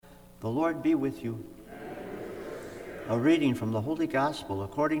The Lord be with you. A reading from the Holy Gospel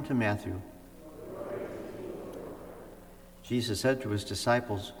according to Matthew. Jesus said to his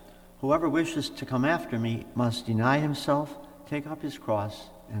disciples, "Whoever wishes to come after me must deny himself, take up his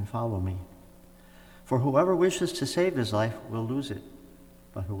cross, and follow me. For whoever wishes to save his life will lose it,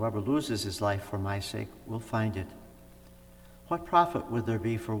 but whoever loses his life for my sake will find it. What profit would there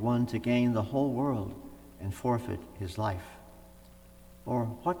be for one to gain the whole world and forfeit his life? Or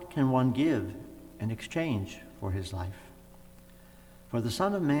what can one give in exchange for his life? For the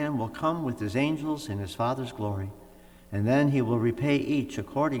Son of Man will come with his angels in his Father's glory, and then he will repay each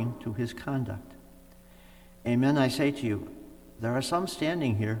according to his conduct. Amen, I say to you, there are some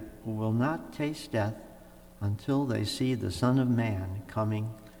standing here who will not taste death until they see the Son of Man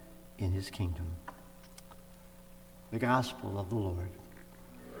coming in his kingdom." The Gospel of the Lord.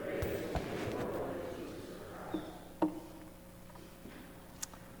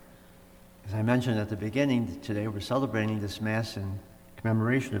 As I mentioned at the beginning, today we're celebrating this Mass in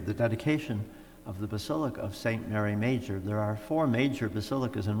commemoration of the dedication of the Basilica of St. Mary Major. There are 4 major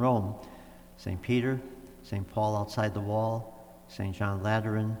basilicas in Rome: St. Peter, St. Paul outside the wall, St. John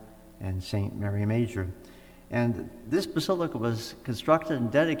Lateran, and St. Mary Major. And this basilica was constructed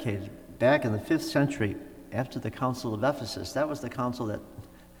and dedicated back in the 5th century after the Council of Ephesus. That was the council that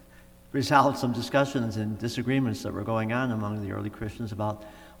resolved some discussions and disagreements that were going on among the early Christians about,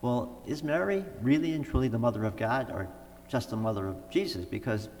 well, is Mary really and truly the mother of God or just the mother of Jesus?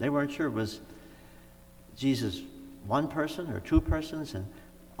 Because they weren't sure, was Jesus one person or 2 persons? And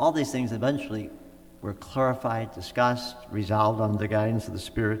all these things eventually were clarified, discussed, resolved under the guidance of the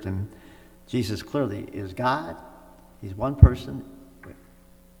Spirit. And Jesus clearly is God. He's one person,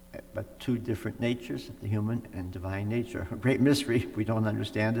 but 2 different natures, the human and divine nature. A great mystery. We don't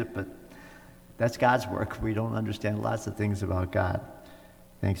understand it, but that's God's work. We don't understand lots of things about God.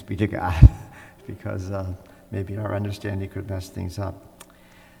 Thanks be to God, because maybe our understanding could mess things up.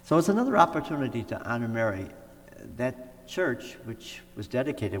 So it's another opportunity to honor Mary. That church, which was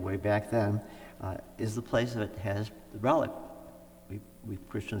dedicated way back then, is the place that has the relic. We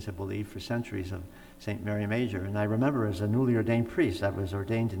Christians have believed for centuries of St. Mary Major. And I remember as a newly ordained priest, I was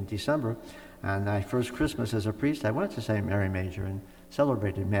ordained in December, and my first Christmas as a priest, I went to St. Mary Major and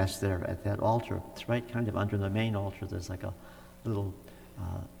celebrated Mass there at that altar. It's right kind of under the main altar. There's like a little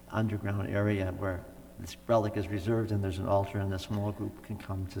underground area where this relic is reserved, and there's an altar, and a small group can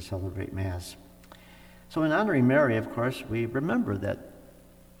come to celebrate Mass. So in honoring Mary, of course, we remember that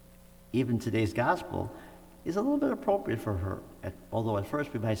even today's gospel is a little bit appropriate for her. Although at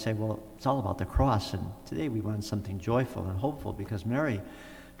first we might say, well, it's all about the cross, and today we want something joyful and hopeful, because Mary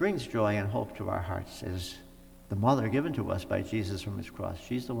brings joy and hope to our hearts as the mother given to us by Jesus from his cross.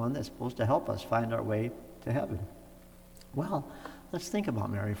 She's the one that's supposed to help us find our way to heaven. Well, let's think about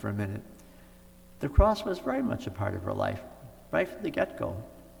Mary for a minute. The cross was very much a part of her life, right from the get-go.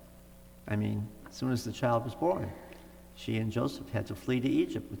 I mean, as soon as the child was born, she and Joseph had to flee to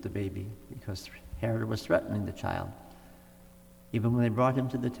Egypt with the baby because Herod was threatening the child. Even when they brought him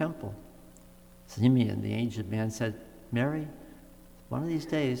to the temple, Simeon, the aged man, said, "Mary, one of these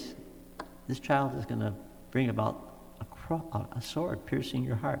days, this child is going to bring about a sword piercing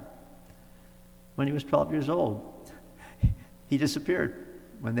your heart." When he was 12 years old, he disappeared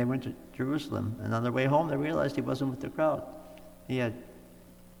when they went to Jerusalem. And on their way home, they realized he wasn't with the crowd. He had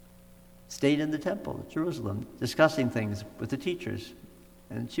stayed in the temple at Jerusalem, discussing things with the teachers.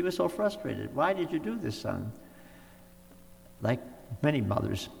 And she was so frustrated. "Why did you do this, son?" Like many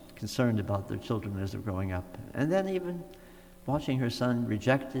mothers, concerned about their children as they're growing up. And then even watching her son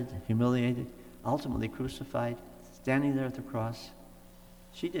rejected, humiliated, ultimately crucified, standing there at the cross.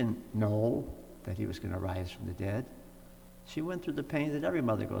 She didn't know that he was going to rise from the dead. She went through the pain that every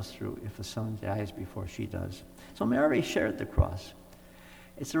mother goes through if a son dies before she does. So Mary shared the cross.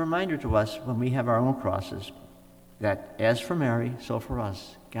 It's a reminder to us when we have our own crosses that as for Mary, so for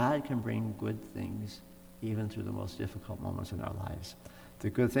us, God can bring good things even through the most difficult moments in our lives.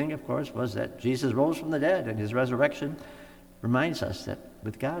 The good thing, of course, was that Jesus rose from the dead, and his resurrection reminds us that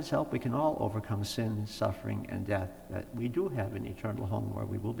with God's help, we can all overcome sin, suffering, and death, that we do have an eternal home where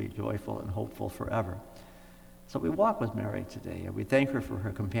we will be joyful and hopeful forever. So we walk with Mary today, and we thank her for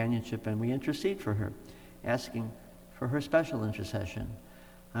her companionship, and we intercede for her, asking for her special intercession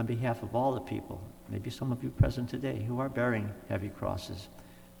on behalf of all the people, maybe some of you present today, who are bearing heavy crosses,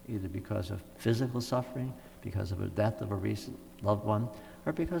 either because of physical suffering, because of the death of a recent loved one,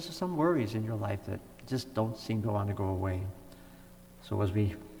 or because of some worries in your life that just don't seem to want to go away. So as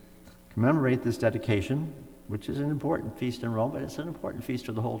we commemorate this dedication, which is an important feast in Rome, but it's an important feast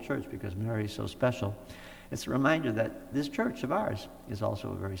for the whole church because Mary is so special, It's a reminder that this church of ours is also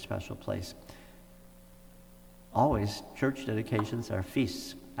a very special place. Always, church dedications are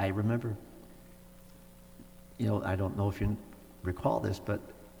feasts. I remember, I don't know if you recall this, but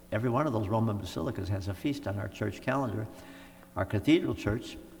every one of those Roman basilicas has a feast on our church calendar. Our cathedral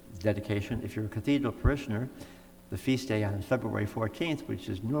church dedication, if you're a cathedral parishioner, the feast day on February 14th, which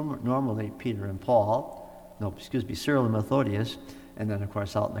is normally Peter and Cyril and Methodius, and then, of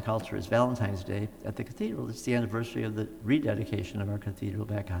course, out in the culture is Valentine's Day. At the cathedral, it's the anniversary of the rededication of our cathedral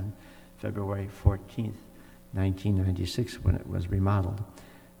back on February 14th, 1996, when it was remodeled.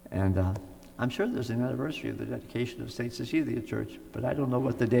 And I'm sure there's an anniversary of the dedication of St. Cecilia Church, but I don't know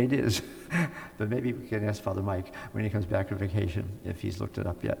what the date is. But maybe we can ask Father Mike when he comes back from vacation if he's looked it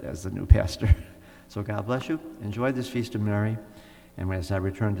up yet as the new pastor. So God bless you. Enjoy this Feast of Mary. And as I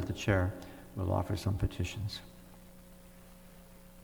return to the chair, we'll offer some petitions.